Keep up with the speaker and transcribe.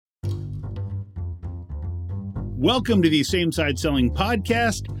Welcome to the Same Side Selling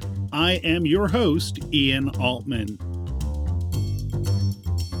Podcast. I am your host, Ian Altman.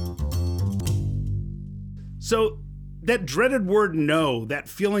 So that dreaded word no, that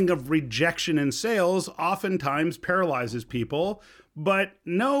feeling of rejection in sales oftentimes paralyzes people, but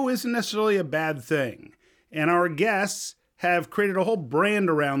no isn't necessarily a bad thing. And our guests have created a whole brand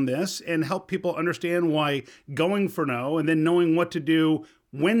around this and help people understand why going for no and then knowing what to do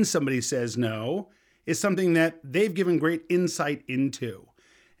when somebody says no is something that they've given great insight into.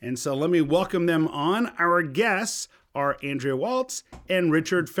 And so let me welcome them on. Our guests are Andrea Waltz and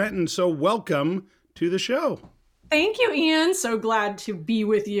Richard Fenton. So welcome to the show. Thank you, Ian. So glad to be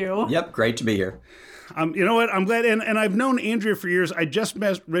with you. Yep, great to be here. You know what? I'm glad. And I've known Andrea for years. I just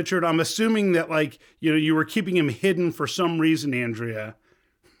met Richard. I'm assuming that you were keeping him hidden for some reason, Andrea.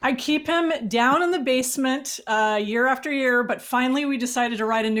 I keep him down in the basement year after year, but finally we decided to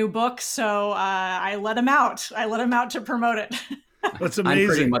write a new book. So I let him out. I let him out to promote it. That's amazing. I'm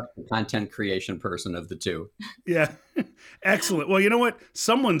pretty much the content creation person of the two. Yeah. Excellent. Well, you know what?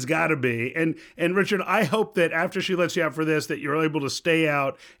 Someone's got to be. And Richard, I hope that after she lets you out for this, that you're able to stay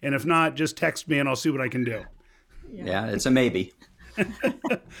out. And if not, just text me and I'll see what I can do. Yeah, it's a maybe.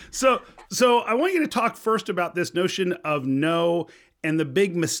 So I want you to talk first about this notion of no and the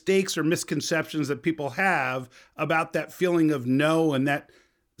big mistakes or misconceptions that people have about that feeling of no and that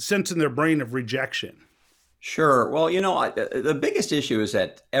sense in their brain of rejection. Sure. Well, the biggest issue is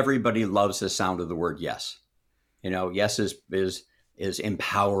that everybody loves the sound of the word yes. Yes is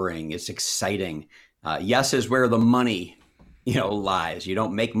empowering. It's exciting. Yes is where the money, lies. You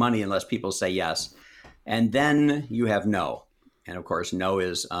don't make money unless people say yes. And then you have no. And of course, no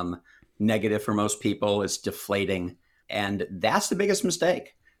is negative for most people. It's deflating. And that's the biggest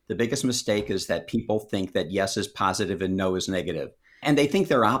mistake. The biggest mistake is that people think that yes is positive and no is negative. And they think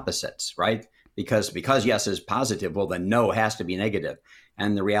they're opposites, right? Because yes is positive, well, then no has to be negative.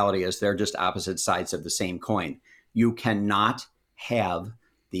 And the reality is they're just opposite sides of the same coin. You cannot have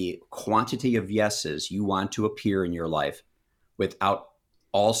the quantity of yeses you want to appear in your life without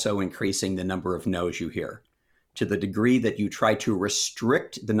also increasing the number of no's you hear. To the degree that you try to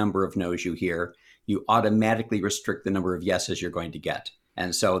restrict the number of no's you hear, you automatically restrict the number of yeses you're going to get.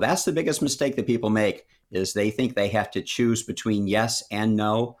 And so that's the biggest mistake that people make is they think they have to choose between yes and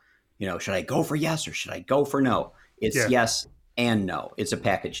no. Should I go for yes or should I go for no? It's yes and no. It's a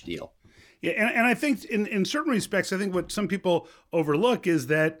package deal. Yeah, and I think in certain respects, I think what some people overlook is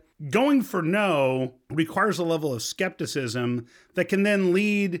that going for no requires a level of skepticism that can then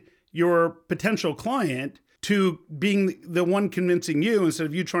lead your potential client to being the one convincing you instead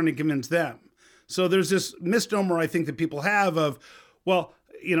of you trying to convince them. So there's this misnomer I think that people have of, well,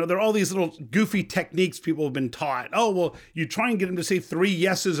 there are all these little goofy techniques people have been taught. Oh, well, you try and get them to say 3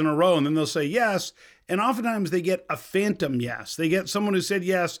 yeses in a row and then they'll say yes. And oftentimes they get a phantom yes. They get someone who said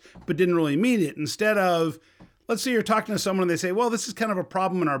yes, but didn't really mean it. Instead of, let's say you're talking to someone and they say, well, this is kind of a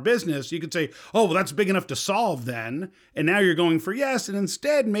problem in our business. You could say, oh, well, that's big enough to solve then. And now you're going for yes. And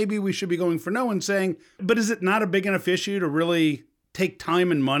instead, maybe we should be going for no and saying, but is it not a big enough issue to really take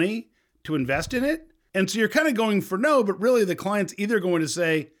time and money to invest in it? And so you're kind of going for no, but really the client's either going to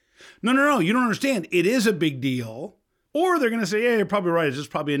say, no, you don't understand. It is a big deal. Or they're going to say, yeah, you're probably right. It's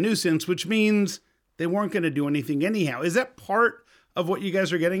just probably a nuisance, which means they weren't going to do anything anyhow. Is that part of what you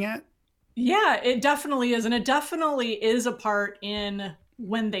guys are getting at? Yeah, it definitely is. And it definitely is a part in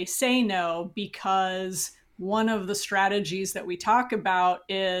when they say no, because one of the strategies that we talk about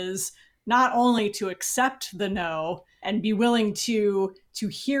is not only to accept the no and be willing to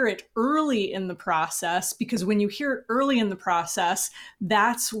hear it early in the process, because when you hear it early in the process,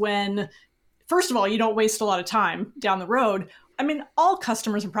 that's when, first of all, you don't waste a lot of time down the road. I mean, all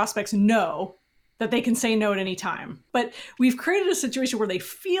customers and prospects know that they can say no at any time, but we've created a situation where they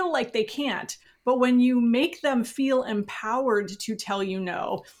feel like they can't. But when you make them feel empowered to tell you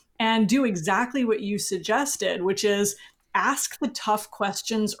no and do exactly what you suggested, which is ask the tough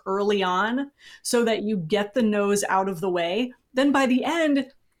questions early on so that you get the no's out of the way, then by the end,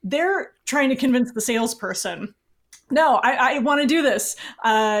 they're trying to convince the salesperson, no, I want to do this.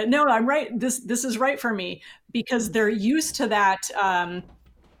 No, I'm right. This is right for me, because they're used to that.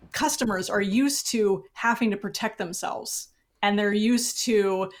 Customers are used to having to protect themselves, and they're used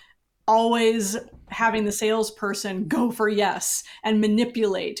to always having the salesperson go for yes and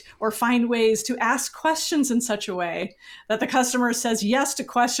manipulate or find ways to ask questions in such a way that the customer says yes to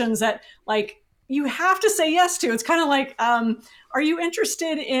questions that you have to say yes to. It's kind of like, are you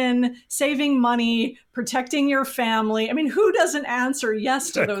interested in saving money, protecting your family? I mean, who doesn't answer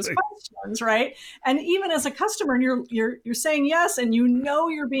yes to those questions, right? And even as a customer, and you're saying yes, and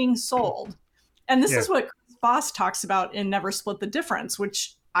you're being sold. And this is what Boss talks about in Never Split the Difference,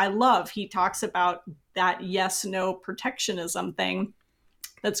 which I love. He talks about that yes-no protectionism thing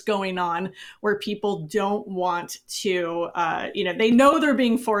that's going on, where people don't want to, they know they're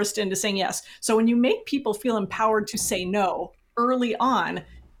being forced into saying yes. So when you make people feel empowered to say no early on,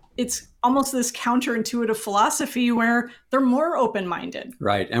 it's almost this counterintuitive philosophy where they're more open-minded.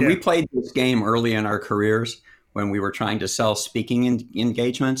 Right. And we played this game early in our careers when we were trying to sell speaking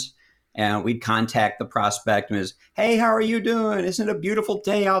engagements. And we'd contact the prospect and was, hey, how are you doing? Isn't it a beautiful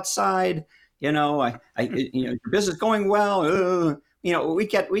day outside? Your business going well. We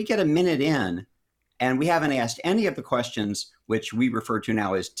get a minute in, and we haven't asked any of the questions, which we refer to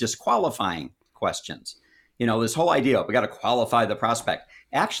now as disqualifying questions. This whole idea, we got to qualify the prospect.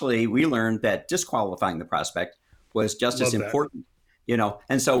 Actually, we learned that disqualifying the prospect was just as important.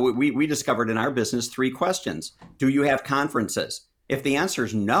 And so we discovered in our business 3 questions. Do you have conferences? If the answer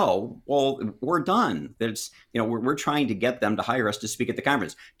is no, well, we're done. We're trying to get them to hire us to speak at the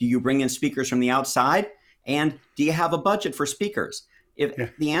conference. Do you bring in speakers from the outside? And do you have a budget for speakers? If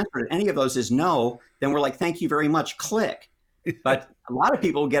the answer to any of those is no, then we're like, thank you very much, click. But a lot of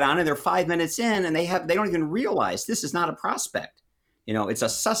people get on and they're 5 minutes in and they don't even realize this is not a prospect. It's a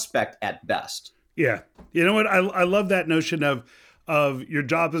suspect at best. Yeah. You know what? I love that notion of your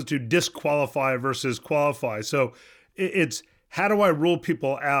job is to disqualify versus qualify. So it's, how do I rule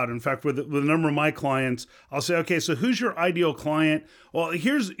people out? In fact, with a number of my clients, I'll say, okay, so who's your ideal client? Well,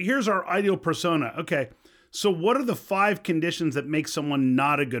 here's our ideal persona. Okay, so what are the 5 conditions that make someone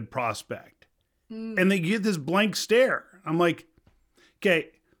not a good prospect? And they get this blank stare. I'm like, okay,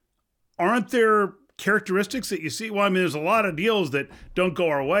 aren't there characteristics that you see? Well, I mean, there's a lot of deals that don't go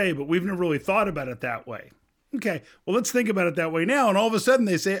our way, but we've never really thought about it that way. Okay, well, let's think about it that way now. And all of a sudden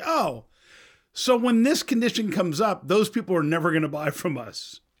they say, oh, so when this condition comes up, those people are never going to buy from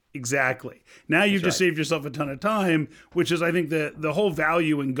us. Exactly. Now you've just saved yourself a ton of time, which is, I think, the whole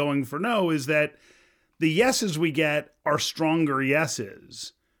value in going for no is that the yeses we get are stronger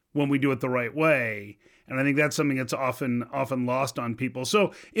yeses when we do it the right way. And I think that's something that's often lost on people.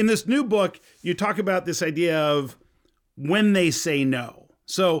 So in this new book, you talk about this idea of when they say no.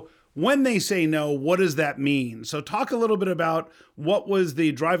 So when they say no, what does that mean? So talk a little bit about what was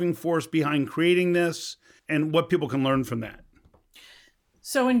the driving force behind creating this and what people can learn from that.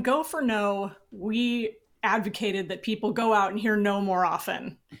 So in Go for No, we advocated that people go out and hear no more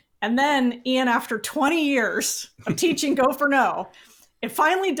often. And then, Ian, after 20 years of teaching Go for No, it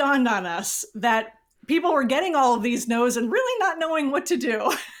finally dawned on us that people were getting all of these no's and really not knowing what to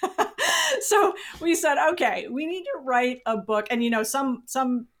do. So we said, okay, we need to write a book. And,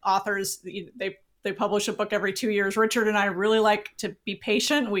 some authors, they publish a book every 2 years. Richard and I really like to be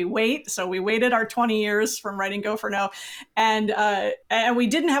patient. We wait. So we waited our 20 years from writing Go for No. And we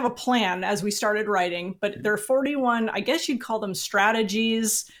didn't have a plan as we started writing, but there are 41, I guess you'd call them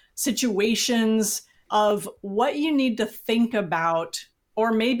strategies, situations of what you need to think about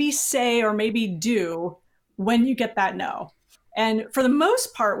or maybe say or maybe do when you get that no. And for the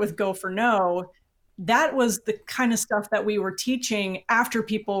most part with Go for No, that was the kind of stuff that we were teaching after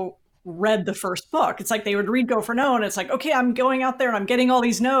people read the first book. It's like they would read Go for No and it's like, okay, I'm going out there and I'm getting all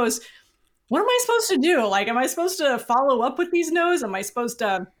these no's. What am I supposed to do? Like, am I supposed to follow up with these no's? Am I supposed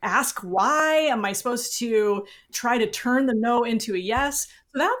to ask why? Am I supposed to try to turn the no into a yes?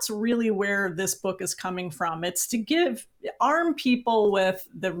 So that's really where this book is coming from. It's to arm people with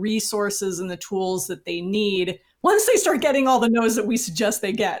the resources and the tools that they need once they start getting all the no's that we suggest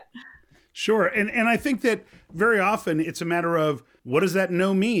they get. Sure. And I think that very often it's a matter of, what does that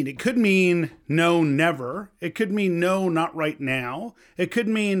no mean? It could mean no, never. It could mean no, not right now. It could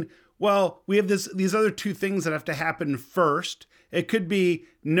mean, well, we have these other 2 things that have to happen first. It could be,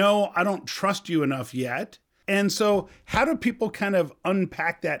 no, I don't trust you enough yet. And so how do people kind of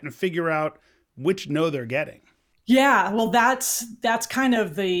unpack that and figure out which no they're getting? Yeah, well, that's kind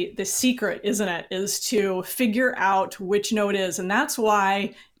of the secret, isn't it? Is to figure out which no it is. And that's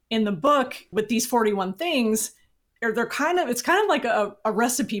why in the book with these 41 things, it's kind of like a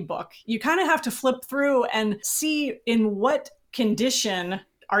recipe book. You kind of have to flip through and see in what condition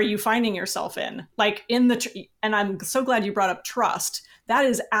are you finding yourself in? Like and I'm so glad you brought up trust. That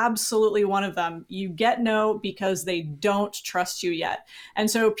is absolutely one of them. You get no because they don't trust you yet. And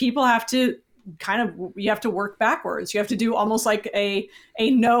so people have to you have to work backwards. You have to do almost like a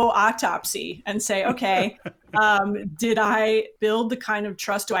no autopsy and say, okay, did I build the kind of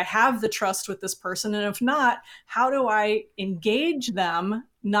trust? Do I have the trust with this person? And if not, how do I engage them,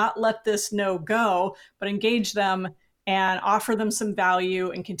 not let this no go, but engage them and offer them some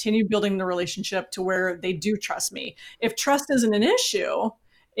value and continue building the relationship to where they do trust me. If trust isn't an issue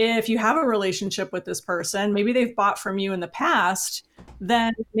If you have a relationship with this person, maybe they've bought from you in the past,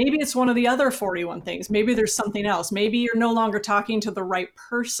 then maybe it's one of the other 41 things. Maybe there's something else. Maybe you're no longer talking to the right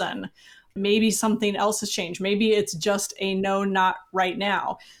person. Maybe something else has changed. Maybe it's just a no, not right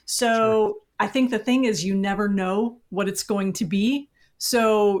now. So sure. I think the thing is you never know what it's going to be.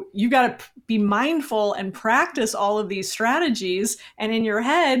 So you got to be mindful and practice all of these strategies, and in your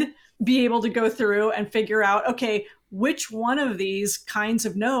head, be able to go through and figure out, okay, which one of these kinds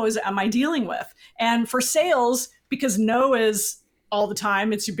of no's am I dealing with? And for sales, because no is all the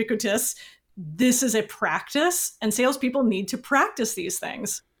time, it's ubiquitous, this is a practice, and salespeople need to practice these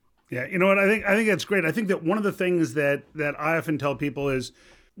things. Yeah, you know what? I think that's great. I think that one of the things that I often tell people is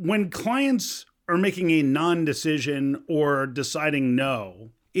when clients are making a non-decision or deciding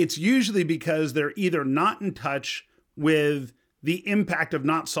no, it's usually because they're either not in touch with the impact of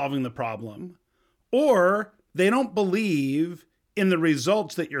not solving the problem, or they don't believe in the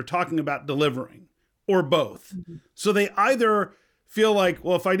results that you're talking about delivering, or both. Mm-hmm. So they either feel like,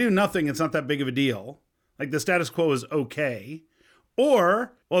 well, if I do nothing, it's not that big of a deal. Like the status quo is okay.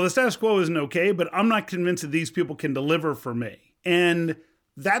 Or, well, the status quo isn't okay, but I'm not convinced that these people can deliver for me. And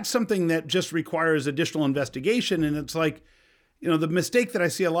that's something that just requires additional investigation. And it's like, you know, the mistake that I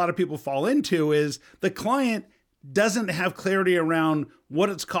see a lot of people fall into is the client doesn't have clarity around what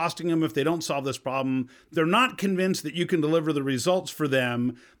it's costing them if they don't solve this problem. They're not convinced that you can deliver the results for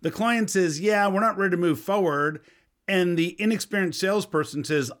them. The client says, yeah, we're not ready to move forward. And the inexperienced salesperson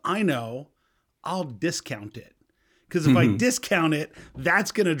says, I know, I'll discount it. Because if I discount it,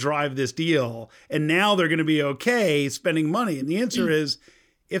 that's going to drive this deal. And now they're going to be okay spending money. And the answer is,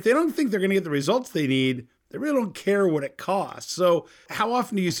 if they don't think they're going to get the results they need, they really don't care what it costs. So how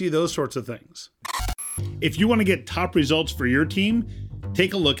often do you see those sorts of things? If you want to get top results for your team,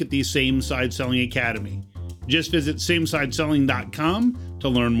 take a look at the Same Side Selling Academy. Just visit samesideselling.com to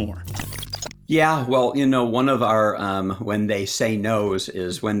learn more. Yeah, well, you know, one of our when they say no's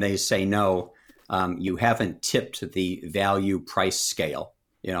is when they say no, you haven't tipped the value price scale,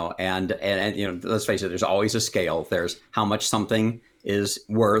 you know, and you know, let's face it, there's always a scale. There's how much something is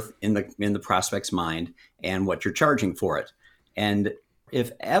worth in the prospect's mind and what you're charging for it. And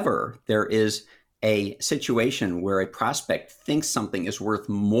if ever there is a situation where a prospect thinks something is worth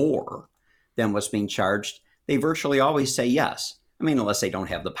more than what's being charged, they virtually always say yes. I mean, unless they don't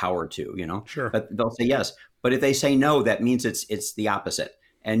have the power to, you know, sure, but they'll say yes. But if they say no, that means it's the opposite.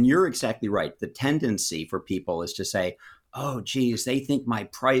 And you're exactly right. The tendency for people is to say, oh, geez, they think my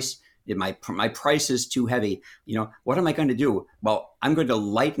price is too heavy. You know, what am I going to do? Well, I'm going to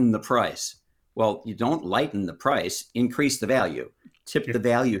lighten the price. Well, you don't lighten the price, increase the value, tip the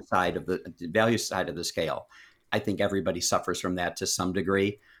value side of the scale. I think everybody suffers from that to some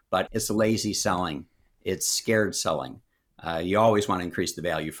degree, but it's lazy selling. It's scared selling. You always want to increase the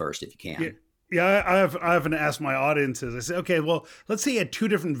value first if you can. Yeah. Yeah, I often ask my audiences, I say, okay, well, let's say you had two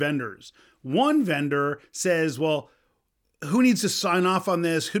different vendors. One vendor says, well, who needs to sign off on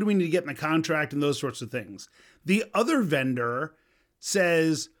this? Who do we need to get in the contract and those sorts of things? The other vendor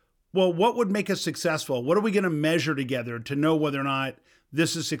says, well, what would make us successful? What are we going to measure together to know whether or not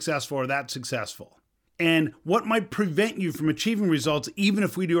this is successful or that's successful? And what might prevent you from achieving results even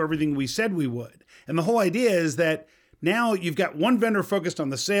if we do everything we said we would? And the whole idea is that now you've got one vendor focused on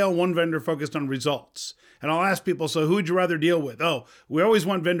the sale, one vendor focused on results. And I'll ask people, so who would you rather deal with? Oh, we always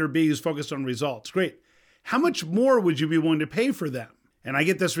want vendor B who's focused on results. Great. How much more would you be willing to pay for them? And I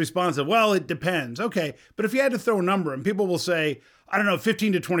get this response of, well, it depends. Okay, but if you had to throw a number, and people will say, I don't know,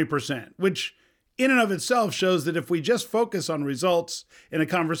 15 to 20%, which in and of itself shows that if we just focus on results in a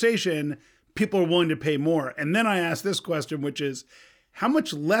conversation, people are willing to pay more. And then I ask this question, which is, how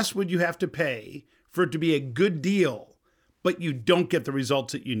much less would you have to pay for it to be a good deal, but you don't get the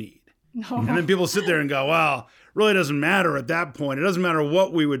results that you need? No. And then people sit there and go, well, really doesn't matter at that point. It doesn't matter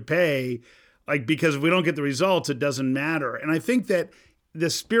what we would pay, like, because if we don't get the results, it doesn't matter. And I think that the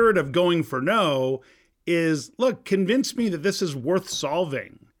spirit of going for no is, look, convince me that this is worth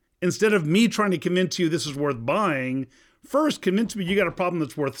solving. Instead of me trying to convince you this is worth buying, first convince me you got a problem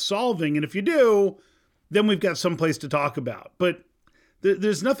that's worth solving. And if you do, then we've got some place to talk about. But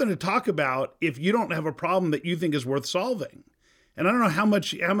there's nothing to talk about if you don't have a problem that you think is worth solving. And I don't know how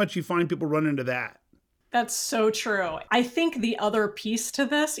much you find people run into that. That's so true. I think the other piece to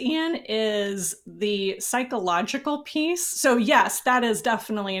this, Ian, is the psychological piece. So yes, that is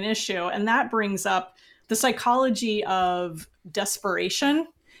definitely an issue. And that brings up the psychology of desperation.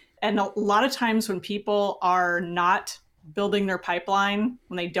 And a lot of times when people are not building their pipeline,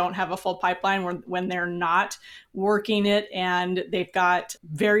 when they don't have a full pipeline, when they're not working it and they've got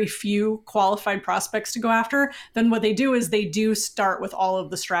very few qualified prospects to go after, then what they do is they do start with all of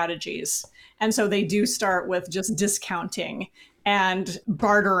the strategies. And so they do start with just discounting and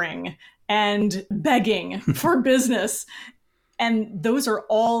bartering and begging for business. And those are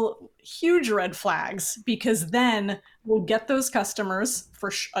all huge red flags, because then we'll get those customers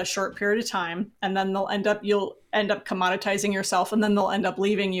for a short period of time, and then you'll end up commoditizing yourself, and then they'll end up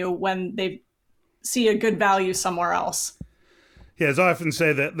leaving you when they see a good value somewhere else. Yeah, as I often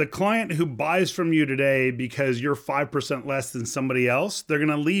say, that the client who buys from you today because you're 5% less than somebody else, they're going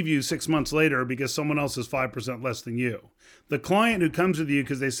to leave you 6 months later because someone else is 5% less than you. The client who comes with you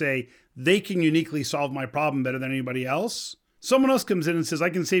because they say they can uniquely solve my problem better than anybody else, someone else comes in and says, I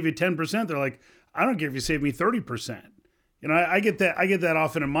can save you 10%. They're like, I don't care if you save me 30%. You know, I get that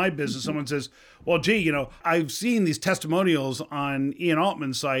often in my business. Someone says, well, gee, you know, I've seen these testimonials on Ian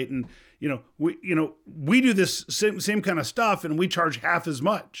Altman's site, and we do this same kind of stuff and we charge half as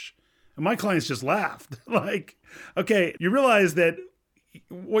much. And my clients just laughed. Like, okay, you realize that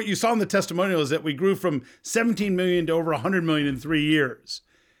what you saw in the testimonial is that we grew from 17 million to over 100 million in 3 years.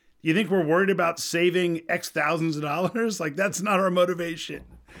 You think we're worried about saving X thousands of dollars? Like, that's not our motivation.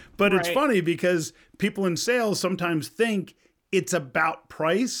 But It's funny because people in sales sometimes think it's about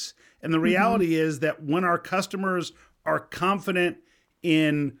price. And the reality is that when our customers are confident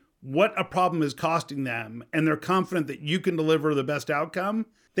in what a problem is costing them, and they're confident that you can deliver the best outcome,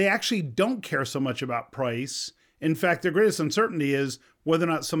 they actually don't care so much about price. In fact, their greatest uncertainty is whether or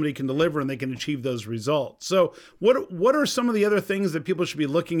not somebody can deliver and they can achieve those results. So what are some of the other things that people should be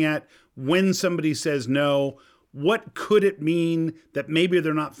looking at when somebody says no? What could it mean that maybe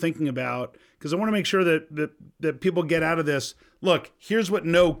they're not thinking about? Because I want to make sure that people get out of this, look, here's what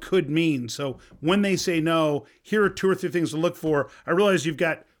no could mean. So when they say no, here are 2 or 3 things to look for. I realize you've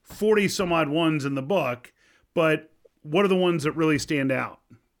got 40 some odd ones in the book, but what are the ones that really stand out?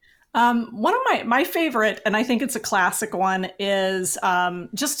 One of my favorite, and I think it's a classic one, is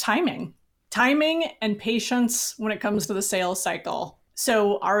just timing and patience when it comes to the sales cycle.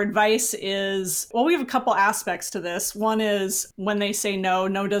 So our advice is, well, we have a couple aspects to this. One is when they say no,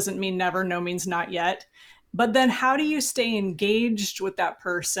 no doesn't mean never, no means not yet. But then how do you stay engaged with that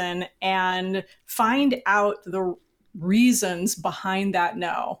person and find out the reasons behind that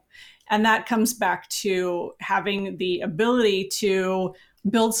no? And that comes back to having the ability to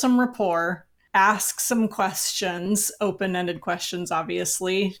build some rapport, ask some questions, open-ended questions,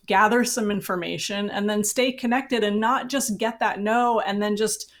 obviously, gather some information, and then stay connected and not just get that no and then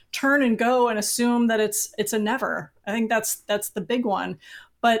just turn and go and assume that it's a never. I think that's the big one.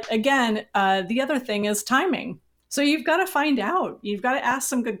 But again, the other thing is timing. So you've got to find out. You've got to ask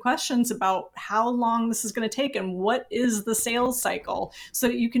some good questions about how long this is going to take and what is the sales cycle, so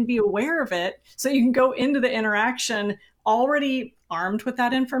that you can be aware of it, so you can go into the interaction already armed with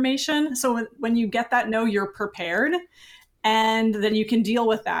that information. So when you get that no, you're prepared, and then you can deal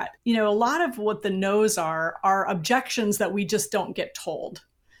with that. You know, a lot of what the no's are objections that we just don't get told.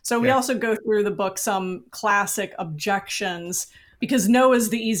 So we also go through the book some classic objections, because no is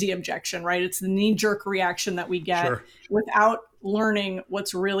the easy objection, right? It's the knee-jerk reaction that we get without learning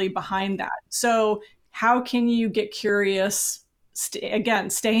what's really behind that. So how can you get curious?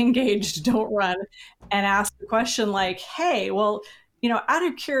 Again, stay engaged, don't run, and ask the question like, hey, well, you know, out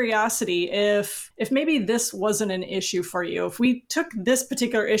of curiosity, if maybe this wasn't an issue for you, if we took this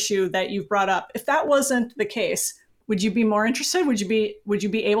particular issue that you've brought up, if that wasn't the case, would you be more interested? Would you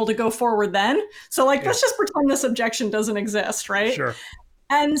be able to go forward then? So like, let's just pretend this objection doesn't exist, right? Sure.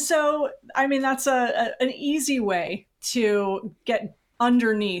 And so, I mean, that's an easy way to get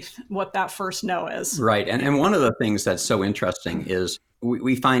underneath what that first no is. Right. And one of the things that's so interesting is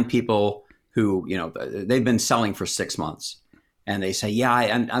we find people who, you know, they've been selling for 6 months and they say, yeah,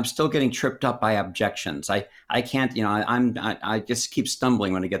 I'm still getting tripped up by objections. I can't, you know, I just keep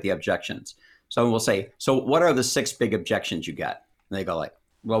stumbling when I get the objections. So we'll say, so what are the 6 big objections you get? And they go like,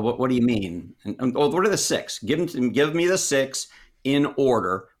 well, what do you mean? And what are the 6? Give me the 6 in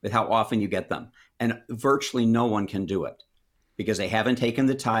order with how often you get them. And virtually no one can do it, because they haven't taken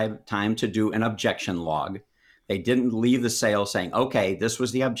the time to do an objection log. They didn't leave the sale saying, okay, this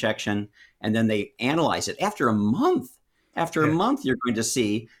was the objection. And then they analyze it after a month. After a month, you're going to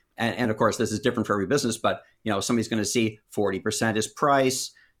see, and of course, this is different for every business, but you know, somebody's going to see 40% is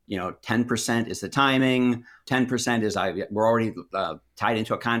price, you know, 10% is the timing, 10% is we're already tied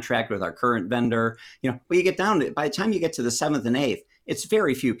into a contract with our current vendor. You know, but you get down to, by the time you get to the 7th and 8th, it's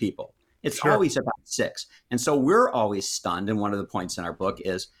very few people. It's always about 6. And so we're always stunned. And one of the points in our book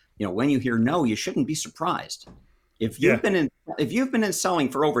is, you know, when you hear no, you shouldn't be surprised. If you've been in selling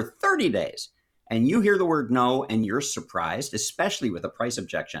for over 30 days and you hear the word no and you're surprised, especially with a price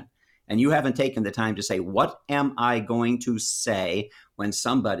objection, and you haven't taken the time to say, what am I going to say when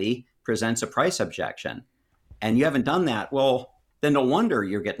somebody presents a price objection? And you haven't done that, well, then no wonder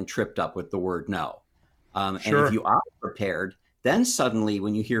you're getting tripped up with the word no. And if you are prepared, then suddenly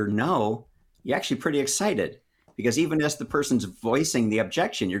when you hear no, you're actually pretty excited, because even as the person's voicing the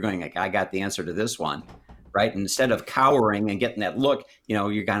objection, you're going like, I got the answer to this one, right? And instead of cowering and getting that look,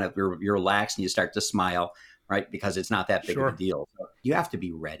 you're relaxed and you start to smile, right? Because it's not that big of a deal. So you have to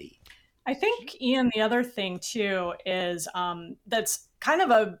be ready. I think, Ian, the other thing too is that's kind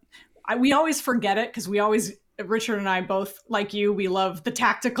of we always forget it because Richard and I both, like you, we love the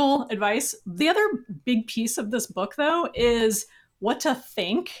tactical advice. The other big piece of this book, though, is what to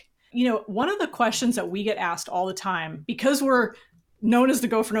think. One of the questions that we get asked all the time, because we're known as the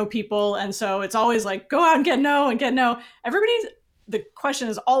go for no people, and so it's always like, go out and get no. The question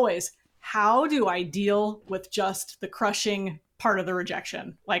is always, how do I deal with just the crushing part of the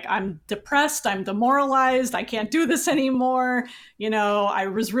rejection? Like, I'm depressed, I'm demoralized, I can't do this anymore. I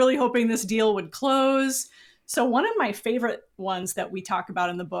was really hoping this deal would close. So one of my favorite ones that we talk about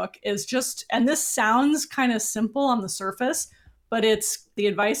in the book is just, and this sounds kind of simple on the surface, but the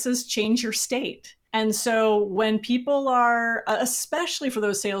advice is change your state. And so when people are, especially for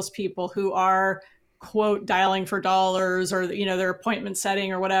those salespeople who are, quote, dialing for dollars, or, their appointment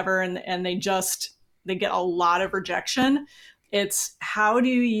setting or whatever, and they get a lot of rejection, it's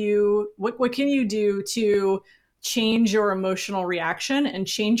what can you do to change your emotional reaction and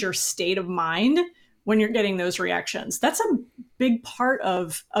change your state of mind when you're getting those reactions? That's a big part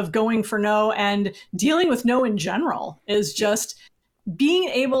of going for no, and dealing with no in general is just being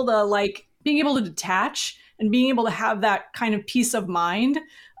able to detach and being able to have that kind of peace of mind.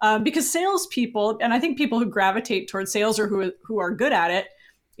 Because salespeople, and I think people who gravitate towards sales or who are good at it,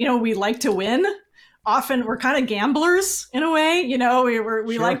 we like to win. Often we're kind of gamblers in a way,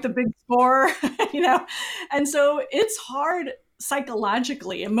 we like the big score, and so it's hard.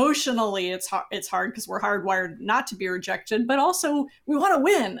 Psychologically, emotionally, it's hard because we're hardwired not to be rejected, but also we want to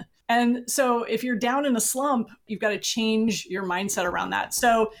win. And so if you're down in a slump, you've got to change your mindset around that.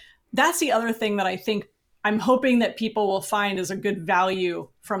 So that's the other thing that I think I'm hoping that people will find as a good value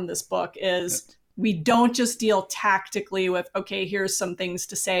from this book is we don't just deal tactically with, okay, here's some things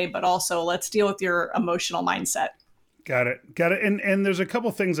to say, but also let's deal with your emotional mindset. Got it. And there's a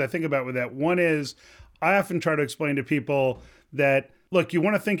couple things I think about with that. One is I often try to explain to people that, look, you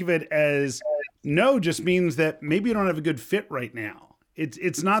want to think of it as no just means that maybe you don't have a good fit right now.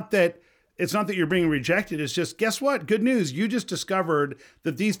 It's not that you're being rejected. It's just, guess what? Good news. You just discovered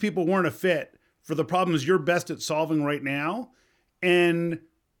that these people weren't a fit for the problems you're best at solving right now. And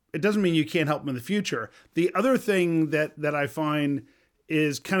it doesn't mean you can't help them in the future. The other thing that I find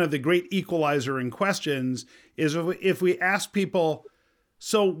is kind of the great equalizer in questions is if we ask people,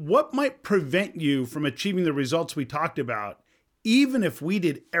 so what might prevent you from achieving the results we talked about, even if we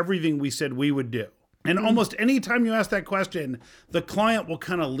did everything we said we would do? And almost any time you ask that question, the client will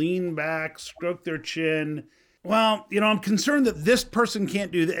kind of lean back, stroke their chin. Well, I'm concerned that this person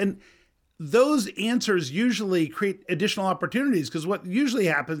can't do that. And those answers usually create additional opportunities, because what usually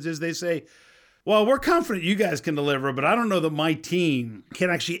happens is they say, well, we're confident you guys can deliver, but I don't know that my team can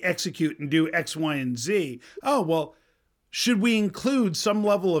actually execute and do X, Y, and Z. Oh, well, should we include some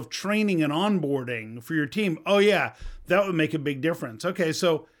level of training and onboarding for your team? Oh, yeah, that would make a big difference. Okay,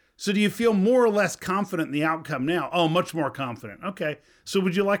 so do you feel more or less confident in the outcome now? Oh, much more confident. Okay, so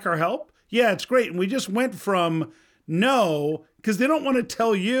would you like our help? Yeah, it's great. And we just went from no, because they don't want to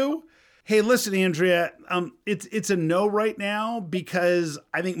tell you, hey, listen, Andrea, it's a no right now because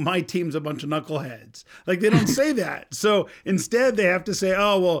I think my team's a bunch of knuckleheads. Like, they don't say that. So instead they have to say,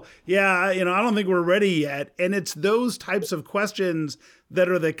 oh, well, yeah, I don't think we're ready yet. And it's those types of questions that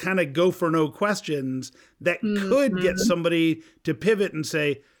are the kind of go for no questions that could get somebody to pivot and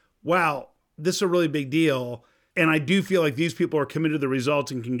say, wow, this is a really big deal. And I do feel like these people are committed to the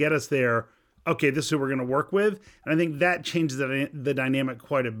results and can get us there. Okay, this is who we're going to work with. And I think that changes the dynamic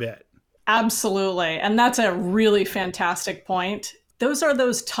quite a bit. Absolutely. And that's a really fantastic point. Those are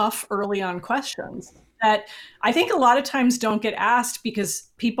those tough early on questions that I think a lot of times don't get asked because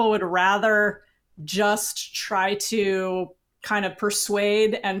people would rather just try to kind of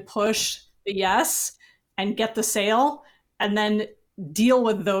persuade and push the yes and get the sale and then deal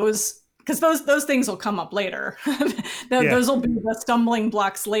with those because those things will come up later. Those will be the stumbling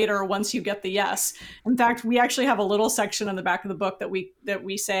blocks later once you get the yes. In fact, we actually have a little section in the back of the book that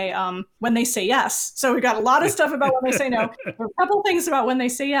we say when they say yes. So we got a lot of stuff about when they say no. There are a couple things about when they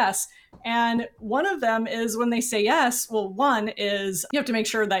say yes. And one of them is when they say yes. Well, one is you have to make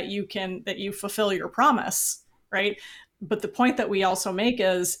sure that you fulfill your promise, right? But the point that we also make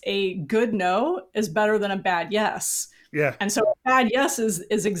is a good no is better than a bad yes. Yeah. And so a bad yes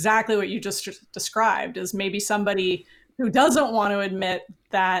is exactly what you just described, is maybe somebody who doesn't want to admit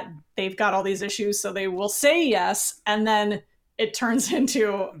that they've got all these issues. So they will say yes. And then it turns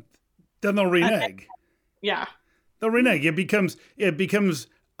into. Then they'll renege. Yeah. They'll renege. It becomes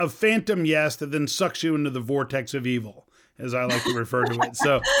a phantom yes that then sucks you into the vortex of evil, as I like to refer to it.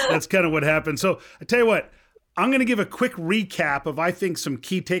 So that's kind of what happened. So I tell you what, I'm going to give a quick recap of, I think, some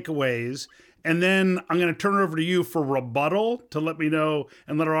key takeaways. And then I'm going to turn it over to you for rebuttal to let me know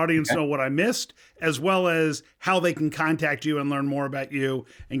and let our audience know what I missed, as well as how they can contact you and learn more about you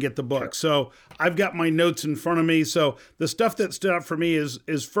and get the book. Sure. So I've got my notes in front of me. So the stuff that stood out for me is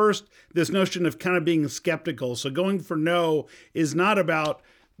first, this notion of kind of being skeptical. So going for no is not about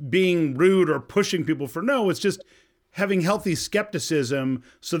being rude or pushing people for no. It's just having healthy skepticism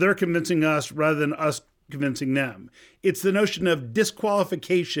so they're convincing us rather than us convincing them. It's the notion of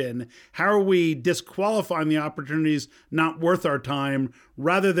disqualification. How are we disqualifying the opportunities not worth our time,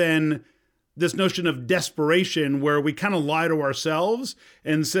 rather than this notion of desperation where we kind of lie to ourselves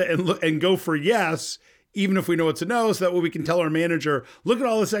and say and go for yes, even if we know it's a no, so that way we can tell our manager, look at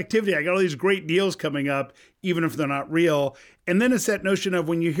all this activity. I got all these great deals coming up, even if they're not real. And then it's that notion of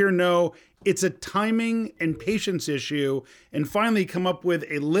when you hear no, it's a timing and patience issue, and finally come up with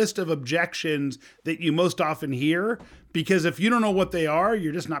a list of objections that you most often hear, because if you don't know what they are,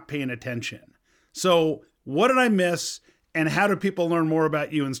 you're just not paying attention. So what did I miss, and how do people learn more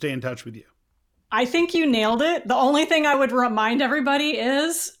about you and stay in touch with you? I think you nailed it. The only thing I would remind everybody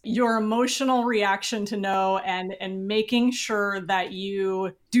is your emotional reaction to no, and making sure that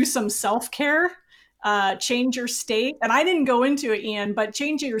you do some self-care. Change your state. And I didn't go into it, Ian, but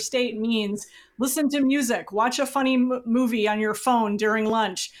changing your state means listen to music, watch a funny movie on your phone during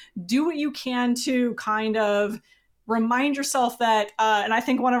lunch, do what you can to kind of remind yourself that, and I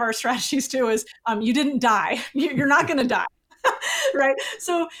think one of our strategies too is you didn't die. You're not going to die. Right.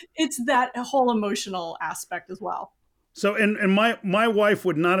 So it's that whole emotional aspect as well. So, and my wife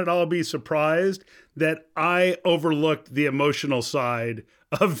would not at all be surprised that I overlooked the emotional side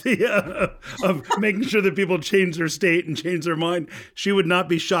of the of making sure that people change their state and change their mind. She would not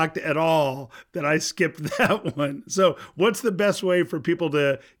be shocked at all that I skipped that one. So, what's the best way for people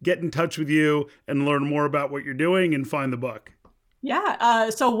to get in touch with you and learn more about what you're doing and find the book?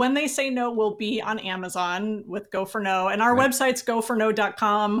 Yeah. So When They Say No will be on Amazon with Go for No, and our website's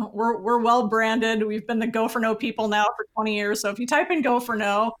goforno.com. We're well branded. We've been the Go for No people now for 20 years. So if you type in Go for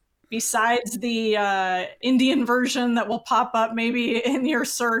No, besides the Indian version that will pop up maybe in your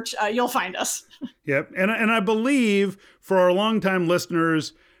search, you'll find us. Yep. And I believe for our longtime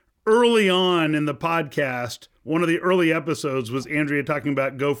listeners, early on in the podcast, one of the early episodes was Andrea talking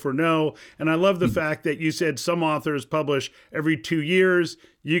about Go for No. And I love the fact that you said some authors publish every 2 years.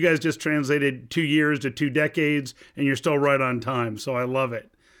 You guys just translated 2 years to 2 decades, and you're still right on time. So I love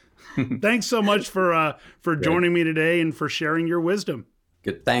it. Thanks so much for joining me today and for sharing your wisdom.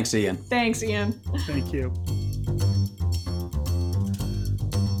 Good. Thanks, Ian. Thanks, Ian. Thank you.